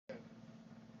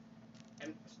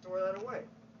store that away.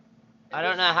 I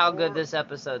don't know how good this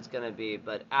episode's gonna be,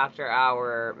 but after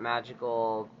our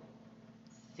magical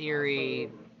theory,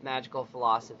 magical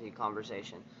philosophy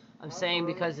conversation, I'm saying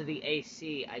because of the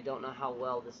AC, I don't know how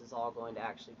well this is all going to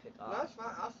actually pick up. No, that's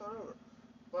fine. I'll start over.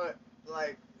 But,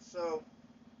 like, so,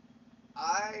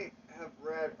 I have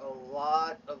read a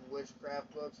lot of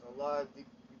witchcraft books, a lot of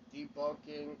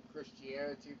debunking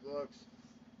Christianity books,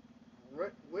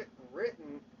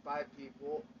 written by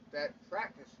people that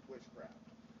practice witchcraft.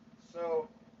 So,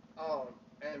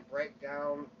 and break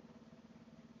down,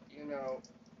 you know,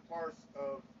 parts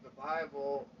of the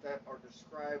Bible that are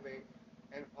describing,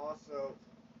 and also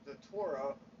the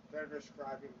Torah that are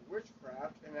describing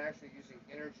witchcraft and actually using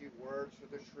energy words for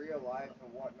the tree of life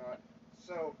and whatnot.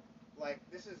 So, like,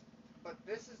 this is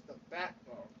the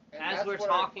backbone. And as we're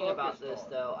talking about this,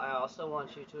 though, I also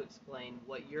want you to explain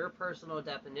what your personal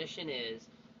definition is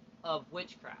of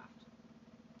witchcraft.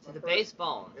 To the base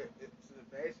bone. To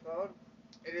the base bone,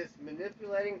 it is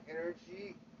manipulating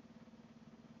energy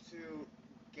to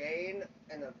gain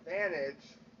an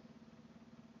advantage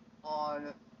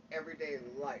on everyday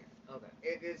life. Okay.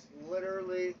 It is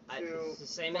literally to it's the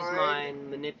same as mine,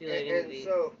 manipulating and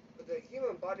so the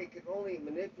human body can only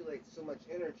manipulate so much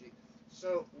energy.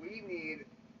 So we need,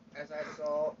 as I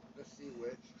saw the Sea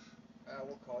Witch, I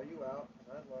will call you out,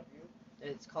 I love you.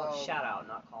 It's called shout out,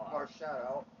 not call out. Or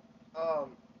shout out.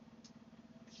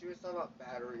 She was talking about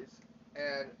batteries,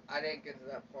 and I didn't get to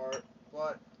that part,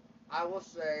 but I will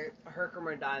say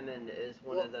Herkimer Diamond is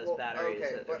one of those batteries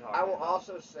that they're talking about. I will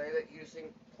also say that using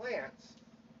plants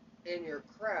in your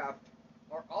craft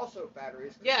are also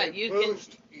batteries. Yeah, you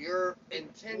boost your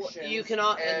intentions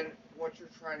and what you're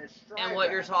trying to strive and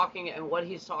what you're talking and what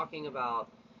he's talking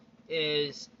about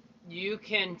is you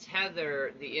can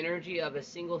tether the energy of a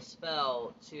single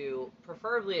spell to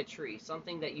preferably a tree,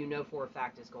 something that you know for a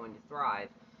fact is going to thrive.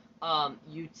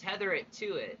 You tether it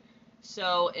to it.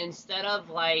 So instead of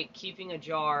like keeping a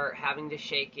jar, having to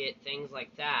shake it, things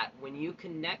like that, when you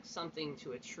connect something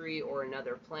to a tree or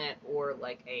another plant or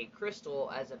like a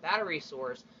crystal as a battery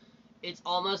source, it's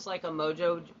almost like a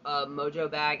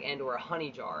mojo bag and or a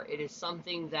honey jar. It is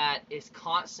something that is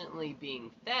constantly being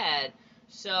fed.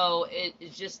 So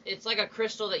it's like a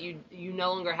crystal that you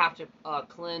no longer have to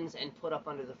cleanse and put up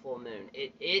under the full moon.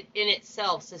 It in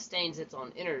itself sustains its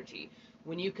own energy.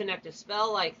 When you connect a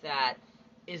spell like that,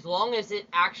 as long as it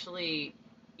actually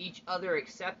each other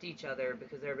accept each other,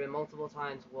 because there have been multiple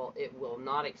times, well, it will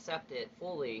not accept it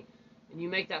fully, and you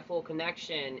make that full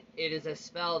connection, it is a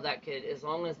spell that could, as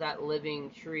long as that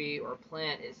living tree or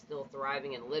plant is still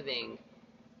thriving and living,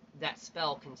 that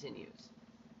spell continues.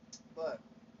 But,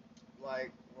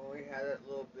 like, when we had that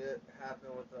little bit happen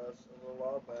with us a little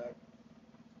while back,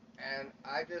 and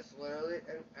I just literally,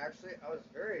 and actually I was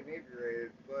very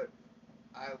inebriated, but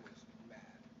I was mad.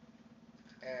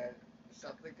 And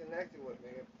something connected with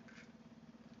me,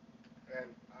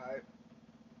 and I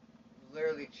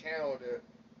literally channeled it.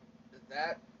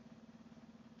 That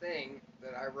thing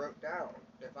that I wrote down,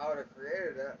 if I would have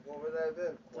created that, what would that have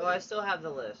been? So I still have the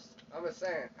list. I'm just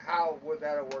saying, how would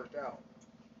that have worked out?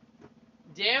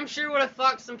 Damn sure would have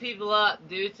fucked some people up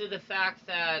due to the fact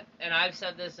that, and I've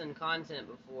said this in content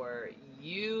before,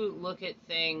 you look at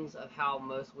things of how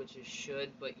most witches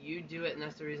should, but you do it, and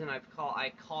that's the reason I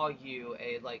call you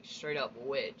a like straight up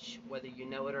witch, whether you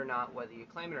know it or not, whether you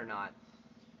claim it or not.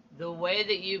 The way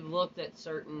that you've looked at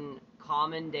certain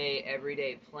common day,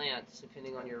 everyday plants,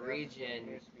 depending on your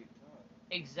region,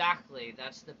 exactly,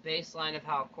 that's the baseline of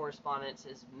how correspondence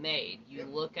is made. You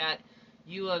look at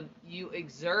you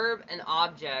observe an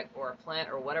object or a plant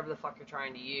or whatever the fuck you're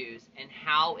trying to use and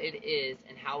how it is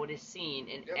and how it is seen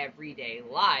in everyday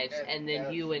lives, and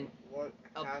then you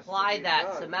apply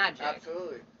that to magic.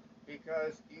 Absolutely.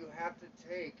 Because you have to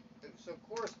take, so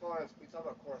correspondence, we talk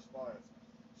about correspondence.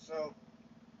 So,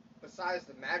 besides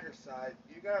the magic side,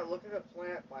 you gotta look at a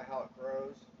plant by how it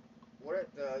grows, what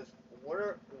it does, what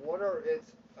are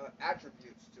its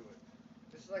attributes to it.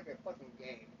 This is like a fucking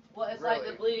game. Well, it's really like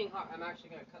the bleeding heart. I'm actually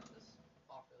going to cut this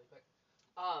off really quick.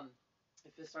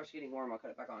 If it starts getting warm, I'll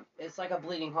cut it back on. It's like a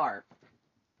bleeding heart.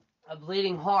 A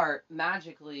bleeding heart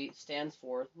magically stands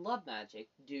for love magic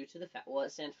due to the fact, well,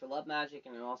 it stands for love magic,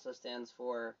 and it also stands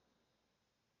for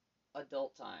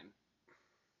adult time.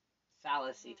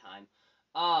 Fallacy time.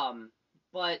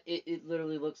 But it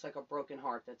literally looks like a broken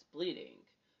heart that's bleeding.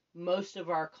 Most of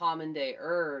our common day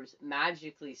herbs,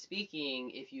 magically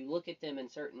speaking, if you look at them in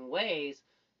certain ways,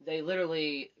 they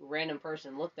literally, random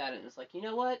person looked at it and was like, you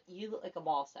know what? You look like a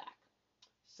ball sack.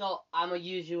 So I'm going to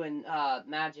use you in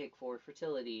magic for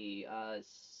fertility,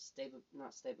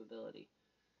 not stability.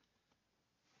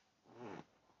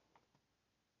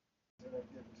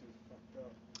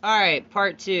 Alright,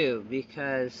 part 2,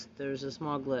 because there's a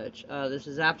small glitch. This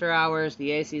is after hours,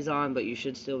 the AC's on, but you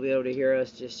should still be able to hear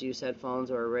us. Just use headphones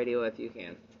or a radio if you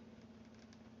can.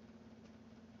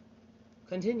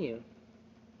 Continue.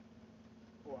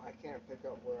 Well, I can't pick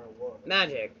up where I was.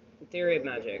 Magic. Theory of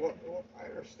magic. Well, I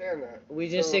understand that. We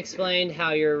just explained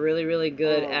how you're really, really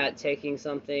good at taking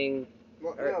something,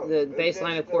 or the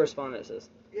baseline of correspondences.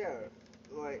 Yeah,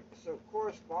 like, so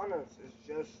correspondence is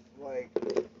just, like,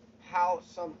 how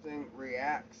something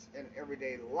reacts in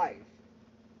everyday life.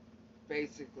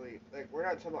 Basically, like, we're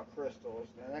not talking about crystals.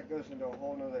 Now, that goes into a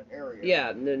whole nother area.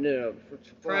 Yeah, no.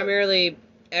 Primarily,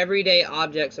 everyday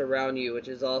objects around you, which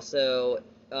is also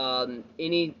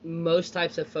most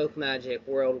types of folk magic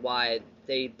worldwide,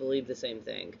 they believe the same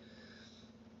thing.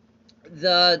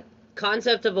 The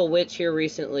concept of a witch here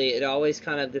recently, it always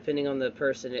kind of, depending on the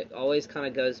person, it always kind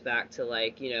of goes back to,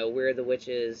 like, you know, where the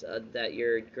witches that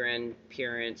your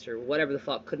grandparents or whatever the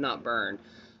fuck could not burn.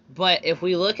 But if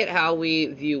we look at how we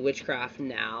view witchcraft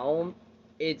now,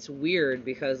 it's weird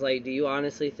because, like, do you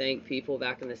honestly think people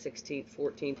back in the 16th,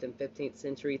 14th, and 15th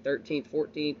century, 13th,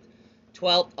 14th,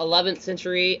 12th, 11th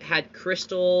century had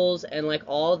crystals and, like,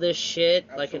 all this shit,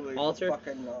 Absolutely like an altar?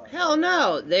 Fucking not. Hell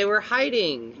no, they were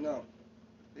hiding. No,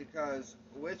 because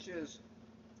witches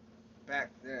back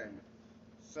then,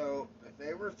 so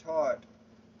they were taught,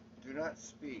 do not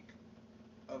speak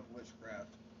of witchcraft.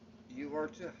 You are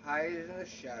to hide in the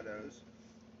shadows,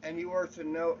 and you are to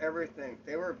know everything.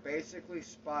 They were basically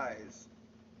spies.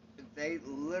 They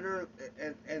literally,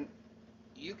 and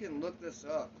you can look this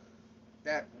up,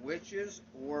 that witches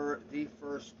were the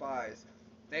first spies.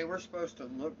 They were supposed to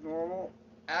look normal,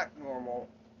 act normal.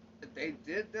 They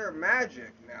did their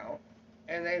magic now,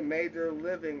 and they made their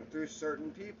living through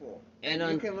certain people. And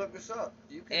you can look this up.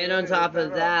 And on top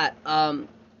of that,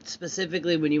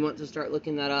 specifically when you want to start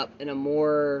looking that up in a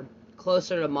more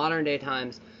closer to modern day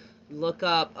times, look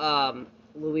up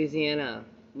Louisiana,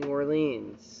 New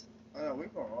Orleans. Oh, no, we're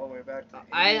going all the way back to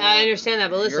I understand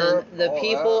that, but listen, Europe, the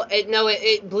people,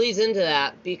 it bleeds into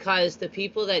that because the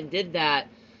people that did that,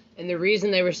 and the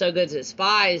reason they were so good as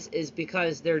spies is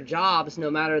because their jobs, no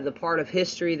matter the part of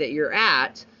history that you're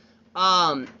at,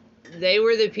 they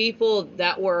were the people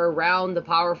that were around the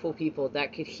powerful people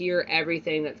that could hear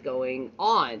everything that's going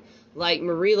on. Like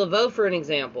Marie Laveau, for an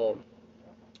example.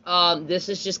 This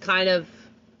is just kind of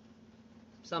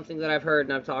something that I've heard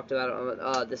and I've talked about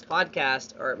on this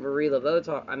podcast, or Marie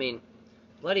Laveau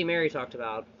Bloody Mary talked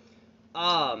about.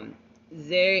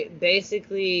 They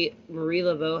basically, Marie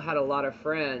Laveau had a lot of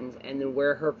friends, and then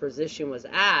where her position was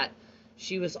at,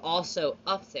 she was also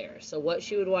up there. So what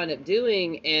she would wind up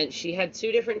doing, and she had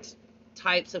two different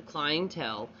types of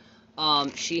clientele.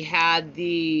 She had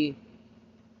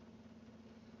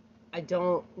I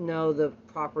don't know the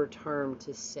proper term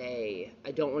to say.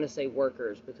 I don't want to say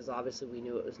workers, because obviously we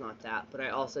knew it was not that, but I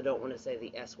also don't want to say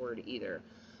the S word either.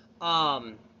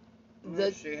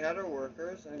 She had her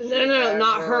workers. And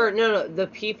The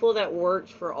people that worked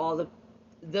for all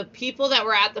the people that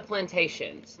were at the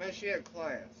plantations. Man, she had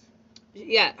clients.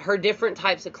 Yeah, her different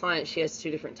types of clients. She has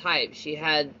two different types. She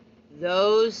had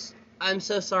those. I'm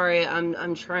so sorry.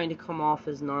 I'm trying to come off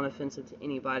as non-offensive to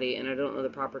anybody, and I don't know the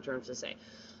proper terms to say.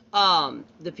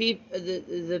 The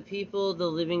people, the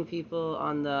living people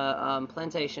on the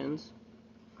plantations,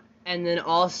 and then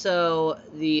also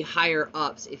the higher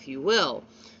ups, if you will.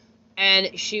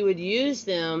 And she would use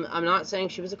them. I'm not saying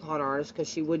she was a con artist, because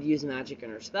she would use magic in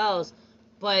her spells,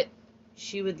 but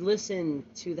she would listen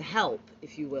to the help,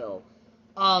 if you will.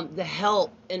 The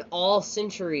help in all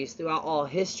centuries, throughout all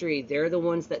history, they're the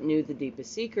ones that knew the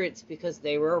deepest secrets because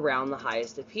they were around the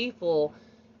highest of people.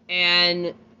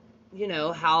 And, you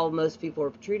know, how most people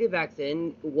were treated back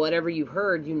then, whatever you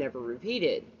heard, you never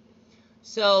repeated.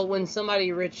 So when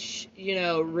somebody rich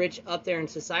up there in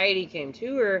society came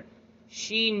to her,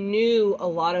 she knew a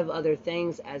lot of other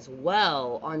things as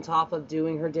well, on top of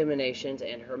doing her divinations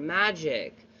and her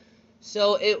magic.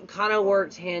 So it kind of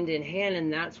worked hand in hand,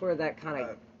 and that's where that kind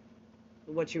of,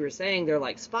 what you were saying, they're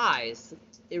like spies.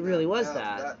 It really was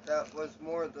that. That was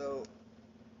more, though,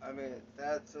 I mean,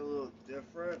 that's a little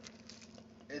different.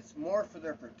 It's more for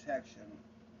their protection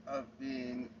of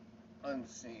being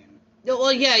unseen.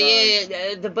 Well,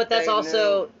 yeah, but that's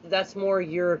also, that's more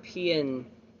European,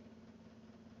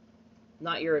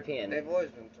 not European. They've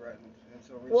always been threatened.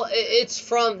 Well, it's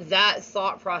from that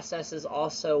thought process is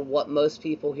also what most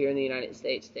people here in the United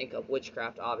States think of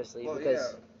witchcraft, obviously,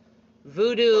 because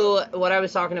voodoo, what I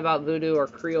was talking about, voodoo or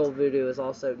Creole voodoo, is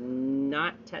also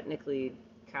not technically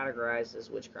categorized as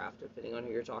witchcraft, depending on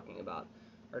who you're talking about,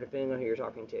 or depending on who you're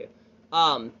talking to.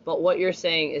 But what you're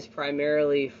saying is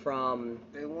primarily from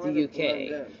They the wanted to UK. blend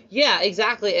in. Yeah,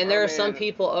 exactly. And there I are some mean,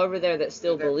 people over there that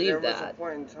still believe there that. was a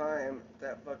point in time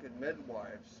that fucking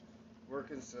midwives were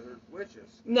considered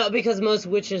witches. No, because most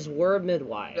witches were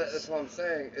midwives. That's what I'm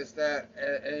saying, is that,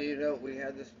 and you know, we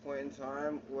had this point in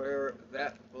time where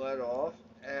that bled off,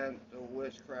 and the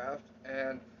witchcraft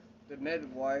and the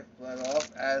midwife bled off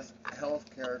as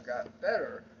healthcare got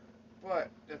better. But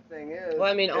the thing is,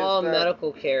 Well, I mean, is all that,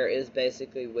 medical care is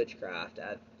basically witchcraft.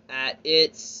 At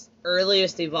its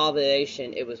earliest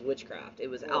evolution, it was witchcraft. It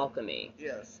was alchemy.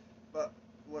 Yes, but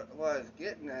what I was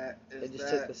getting at is It just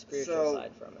that, took the spiritual so,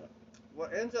 side from it.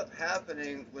 what ends up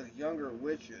happening with younger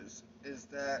witches is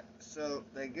that, so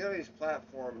they give these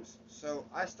platforms. So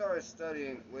I started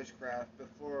studying witchcraft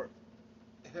before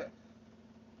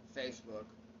Facebook,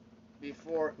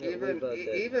 before Yeah, we both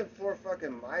did. even for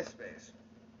fucking MySpace.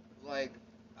 Like,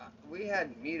 we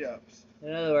had meetups.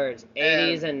 In other words,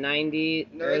 80s and 90s,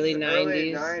 early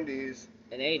 90s, 90s,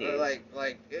 and 80s.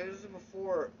 like it was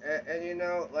before, and you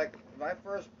know, like my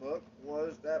first book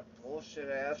was that bullshit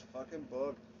ass fucking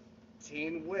book,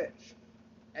 Teen Witch.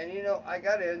 And you know, I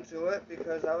got into it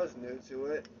because I was new to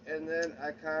it, and then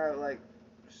I kind of like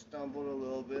stumbled a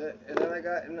little bit, and then I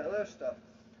got into other stuff.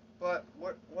 But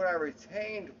what I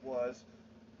retained was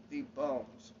the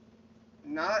bones,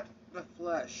 not the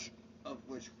flesh of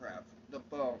witchcraft, the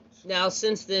bones. Now,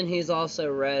 since then, he's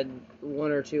also read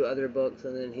one or two other books,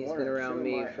 and then he's One been or around two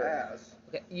me my for. ass.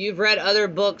 Okay. You've read other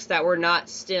books that were not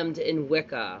stemmed in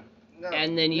Wicca, No,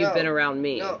 and then you've been around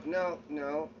me.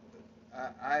 No.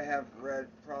 I have read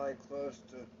probably close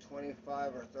to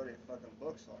 25 or 30 fucking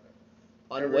books on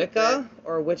it. On Wicca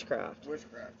or witchcraft?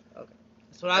 Witchcraft.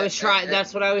 That's what I was trying.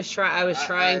 That's what I was trying. I was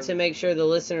trying to make sure the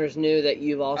listeners knew that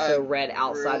you've also read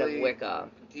outside of Wicca.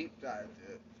 Deep dived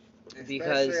it, especially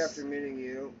Because after meeting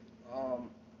you.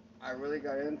 I really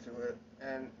got into it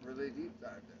and really deep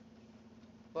dived it.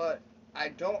 But I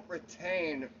don't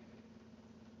retain.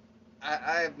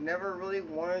 I've never really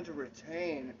wanted to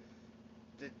retain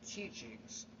the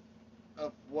teachings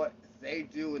of what they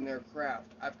do in their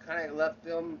craft. I've kind of left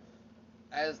them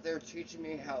as they're teaching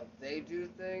me how they do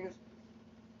things.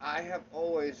 I have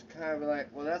always kind of been like,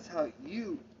 well, that's how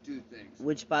you do things.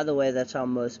 Which, by the way, that's how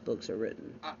most books are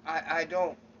written. I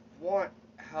don't want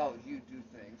how you do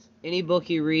things. Any book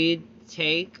you read,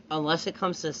 take, unless it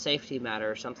comes to a safety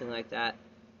matter or something like that,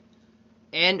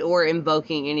 and or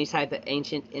invoking any type of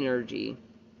ancient energy,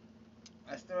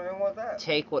 I still don't want that.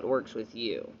 take what works with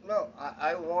you. No,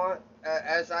 I want,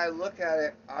 as I look at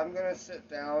it, I'm going to sit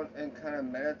down and kind of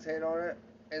meditate on it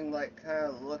and like kind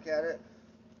of look at it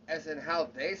as in how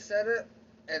they said it,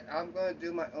 and I'm going to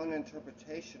do my own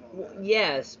interpretation on it.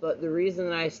 Yes, but the reason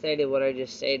that I stated what I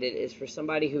just stated is for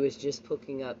somebody who is just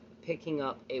picking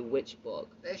up a witch book.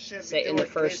 They should say be in doing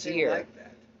the first anything year. like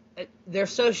that. There's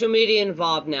social media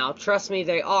involved now. Trust me,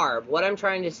 they are. What I'm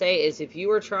trying to say is if you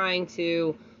were trying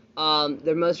to,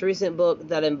 the most recent book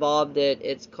that involved it,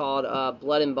 it's called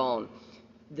Blood and Bone.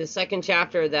 The second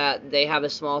chapter that they have a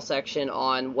small section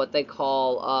on what they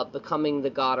call becoming the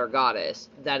god or goddess.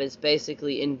 That is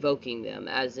basically invoking them,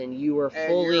 as in you are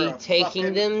fully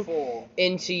taking them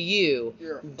into you.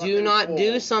 Do not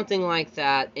do something like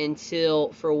that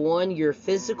until, for one, your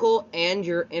physical and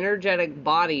your energetic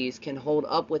bodies can hold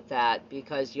up with that.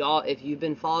 Because y'all, if you've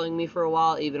been following me for a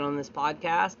while, even on this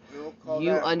podcast,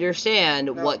 you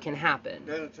understand what can happen.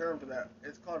 There's a term for that.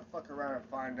 It's called fuck around and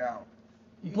find out.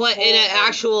 But in an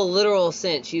actual literal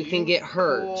sense, you can get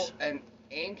hurt. Pull an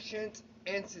ancient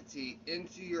entity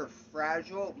into your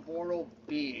fragile mortal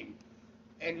being,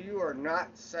 and you are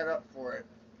not set up for it.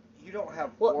 You don't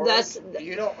have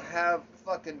you don't have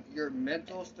fucking your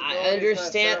mental stability.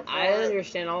 I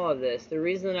understand all of this. The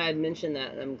reason I had mentioned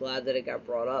that, and I'm glad that it got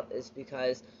brought up, is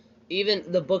because even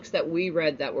the books that we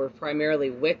read that were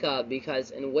primarily Wicca, because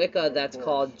in Wicca that's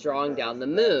called Drawing Down the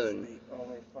Moon.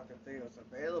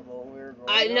 Available when we were growing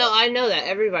I know that.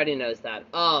 Everybody knows that.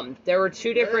 There were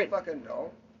two different. They fucking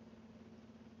don't.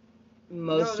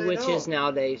 Most witches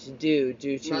nowadays do,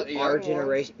 due to our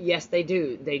generation. Yes, they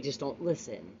do. They just don't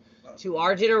listen. To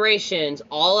our generations,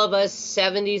 all of us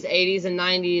 70s, 80s, and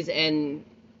 90s, and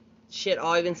shit,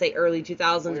 I'll even say early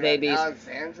 2000s babies.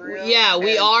 Alexandria. Yeah,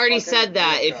 we already said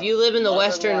that. If you live in the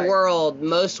Western world,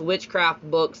 most witchcraft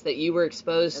books that you were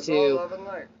exposed to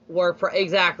were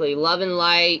exactly Love and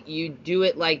Light. You do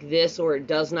it like this, or it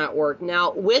does not work.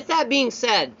 Now, with that being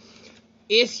said,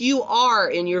 if you are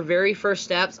in your very first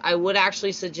steps, I would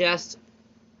actually suggest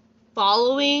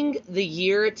following the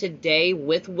year today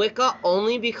with Wicca,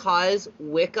 only because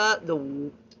Wicca,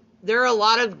 there are a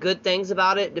lot of good things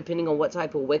about it, depending on what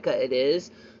type of Wicca it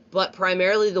is. But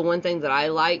primarily the one thing that I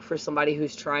like for somebody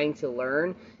who's trying to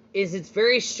learn is it's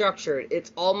very structured.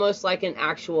 It's almost like an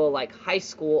actual like high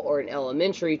school or an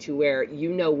elementary, to where you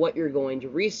know what you're going to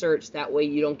research. That way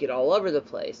you don't get all over the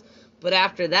place. But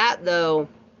after that, though,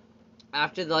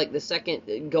 after like the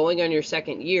second, going on your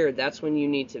second year, that's when you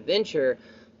need to venture.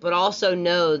 But also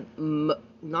know,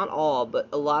 not all, but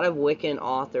a lot of Wiccan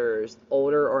authors,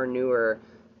 older or newer,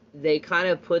 they kind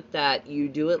of put that you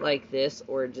do it like this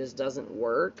or it just doesn't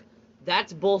work.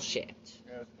 That's bullshit.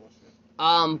 Yeah, that's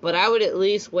bullshit. But I would at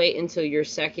least wait until your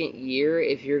second year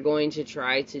if you're going to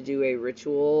try to do a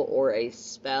ritual or a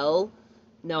spell.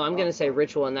 No, I'm going to say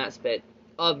ritual in that spit.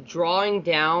 Of drawing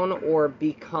down or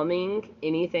becoming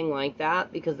anything like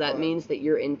that, because that means that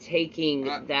you're intaking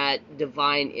that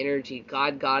divine energy,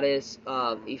 God, goddess,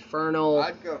 infernal,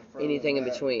 anything in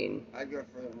between. I'd go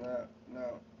further than that.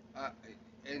 No.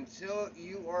 Until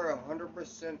you are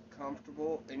 100%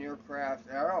 comfortable in your craft,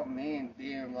 and I don't mean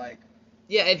being like...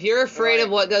 Yeah, if you're afraid of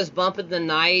what goes bump in the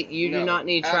night, you do not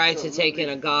need to try to take in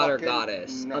a god or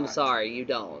goddess. I'm sorry, you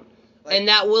don't. And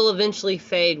that will eventually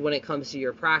fade when it comes to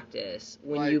your practice,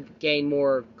 when you gain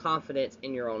more confidence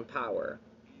in your own power.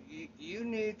 You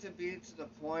need to be to the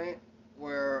point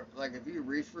where, like, if you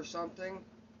reach for something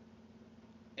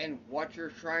and what you're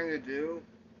trying to do,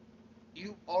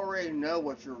 you already know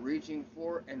what you're reaching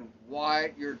for and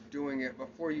why you're doing it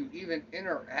before you even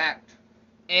interact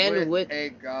with a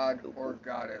god or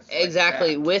goddess. Exactly.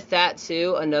 Like that. With that,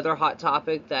 too, another hot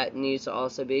topic that needs to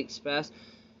also be expressed.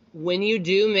 When you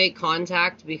do make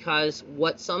contact, because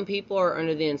what some people are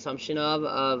under the assumption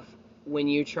of when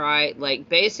you try, like,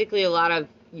 basically a lot of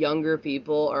younger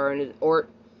people are, or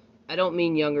I don't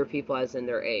mean younger people as in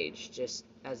their age, just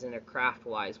as in a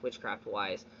craft-wise,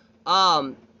 witchcraft-wise,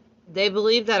 they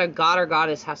believe that a god or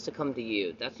goddess has to come to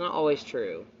you. That's not always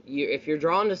true. If you're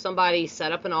drawn to somebody,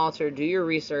 set up an altar, do your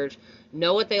research,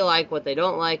 know what they like, what they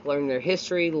don't like, learn their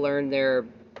history, learn their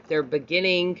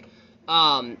beginning,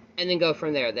 and then go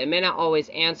from there. They may not always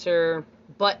answer,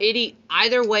 but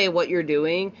either way, what you're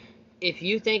doing, if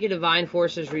you think a divine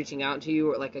force is reaching out to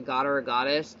you, or like a god or a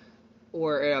goddess,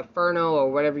 or an inferno,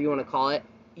 or whatever you want to call it,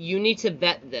 you need to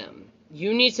vet them.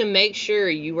 You need to make sure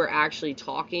you are actually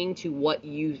talking to what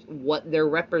they're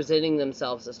representing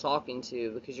themselves as talking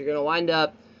to, because you're going to wind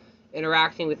up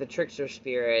interacting with a trickster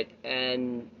spirit,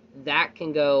 and that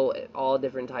can go all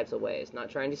different types of ways. Not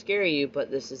trying to scare you,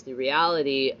 but this is the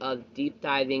reality of deep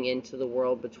diving into the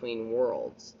world between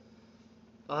worlds.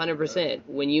 100%.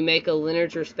 When you make a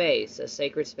linear space, a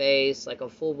sacred space, like a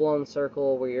full-blown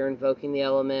circle where you're invoking the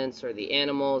elements or the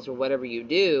animals or whatever you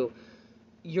do,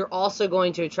 you're also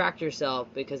going to attract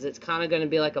yourself, because it's kind of going to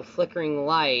be like a flickering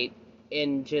light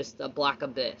in just a black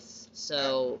abyss.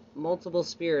 So multiple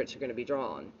spirits are going to be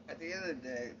drawn. At the end of the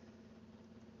day,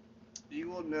 you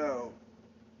will know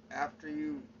after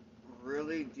you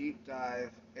really deep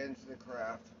dive into the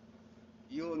craft,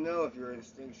 you will know if you're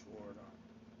instinctual or not.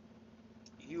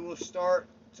 You will start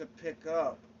to pick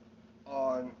up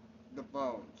on the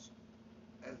bones.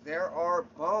 And there are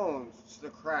bones to the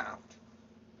craft.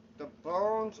 The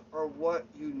bones are what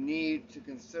you need to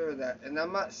consider that. And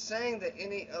I'm not saying that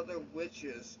any other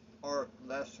witches are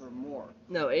less or more.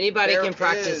 No, anybody can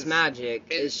practice magic.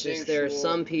 It's just there are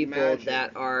some people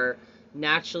that are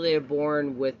naturally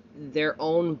born with their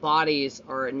own bodies,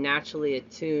 are naturally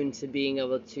attuned to being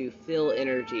able to feel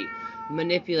energy,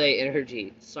 manipulate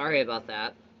energy. Sorry about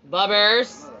that.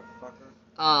 Bubbers!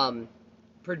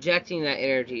 Projecting that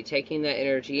energy, taking that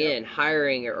energy in,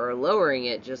 hiring it or lowering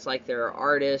it, just like there are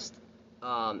artists,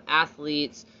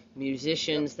 athletes,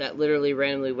 musicians that literally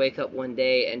randomly wake up one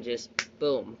day and just,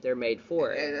 boom, they're made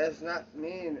for it. It does not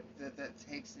mean that that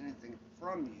takes anything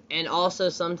from you. And also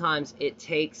sometimes it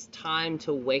takes time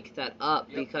to wake that up,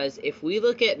 because if we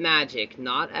look at magic,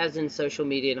 not as in social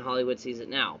media and Hollywood sees it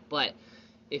now, but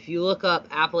if you look up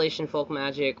Appalachian folk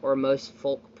magic or most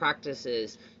folk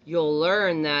practices, you'll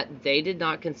learn that they did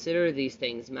not consider these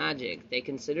things magic. They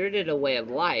considered it a way of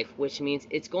life, which means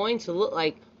it's going to look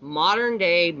like modern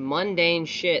day mundane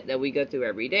shit that we go through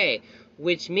every day,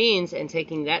 which means, and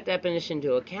taking that definition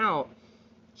into account,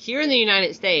 here in the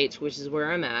United States, which is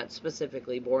where I'm at,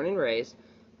 specifically born and raised,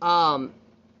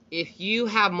 if you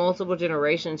have multiple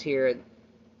generations here,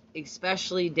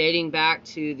 especially dating back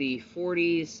to the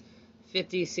 40s,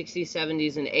 50s, 60s,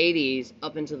 70s, and 80s,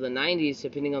 up into the 90s,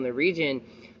 depending on the region,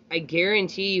 I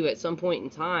guarantee you at some point in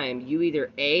time, you either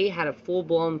A, had a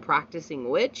full-blown practicing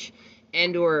witch,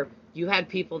 and or you had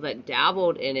people that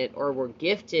dabbled in it or were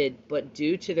gifted, but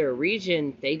due to their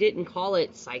region, they didn't call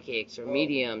it psychics or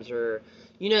mediums, or,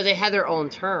 they had their own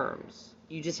terms.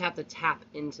 You just have to tap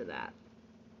into that.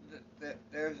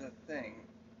 There's a thing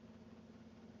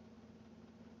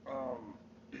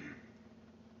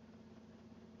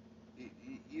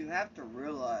have to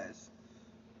realize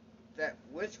that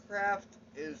witchcraft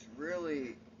is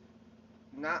really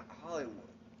not Hollywood.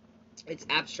 It's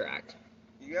abstract.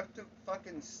 You have to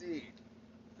fucking see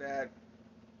that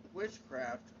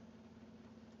witchcraft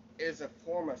is a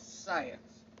form of science.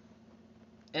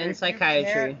 And if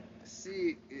psychiatry. You can't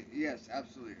see, yes,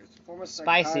 absolutely. It's a form of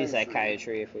Spicy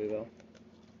psychiatry, if we will.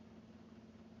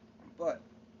 But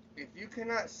if you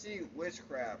cannot see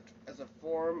witchcraft as a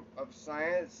form of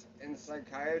science and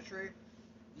psychiatry,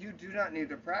 you do not need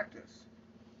to practice.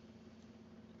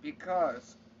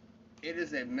 Because it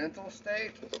is a mental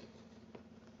state,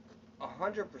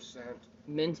 100%.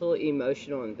 Mental,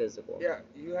 emotional, and physical. Yeah,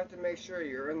 you have to make sure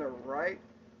you're in the right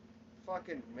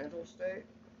fucking mental state,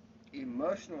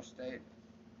 emotional state,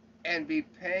 and be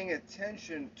paying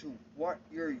attention to what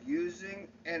you're using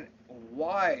and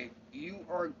why you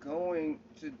are going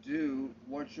to do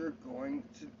what you're going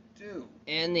to do.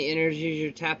 And the energies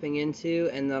you're tapping into,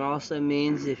 and that also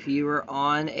means if you are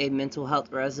on a mental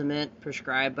health regimen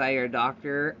prescribed by your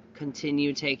doctor,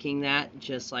 continue taking that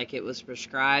just like it was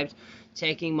prescribed.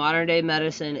 Taking modern day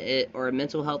medicine or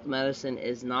mental health medicine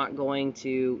is not going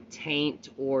to taint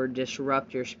or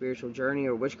disrupt your spiritual journey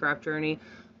or witchcraft journey.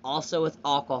 Also with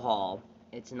alcohol,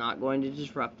 it's not going to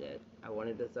disrupt it. I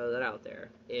wanted to throw that out there.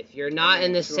 If you're not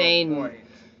in the same...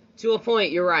 To a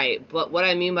point, you're right. But what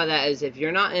I mean by that is if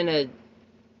you're not in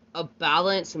a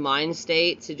balanced mind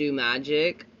state to do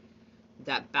magic,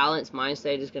 that balanced mind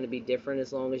state is going to be different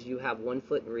as long as you have one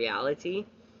foot in reality.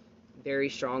 Very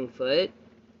strong foot.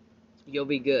 You'll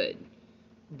be good.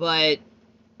 But,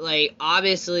 like,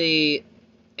 obviously...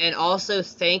 And also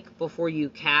think before you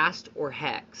cast or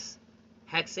hex.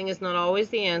 Hexing is not always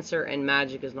the answer, and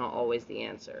magic is not always the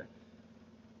answer.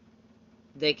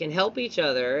 They can help each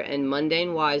other, and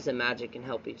mundane-wise and magic can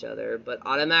help each other, but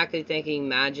automatically thinking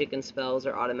magic and spells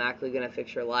are automatically going to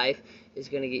fix your life is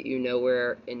going to get you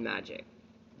nowhere in magic.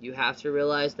 You have to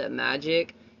realize that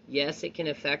magic, yes, it can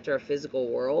affect our physical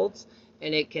worlds,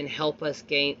 and it can help us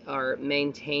gain or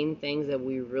maintain things that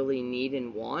we really need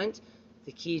and want.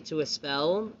 The key to a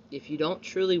spell, if you don't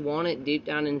truly want it deep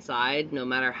down inside, no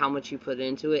matter how much you put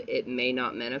into it, it may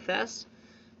not manifest.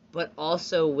 But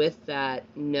also with that,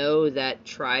 know that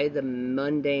try the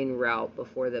mundane route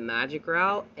before the magic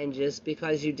route. And just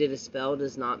because you did a spell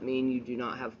does not mean you do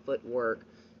not have footwork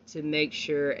to make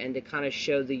sure and to kind of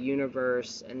show the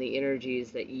universe and the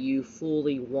energies that you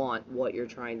fully want what you're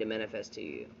trying to manifest to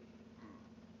you.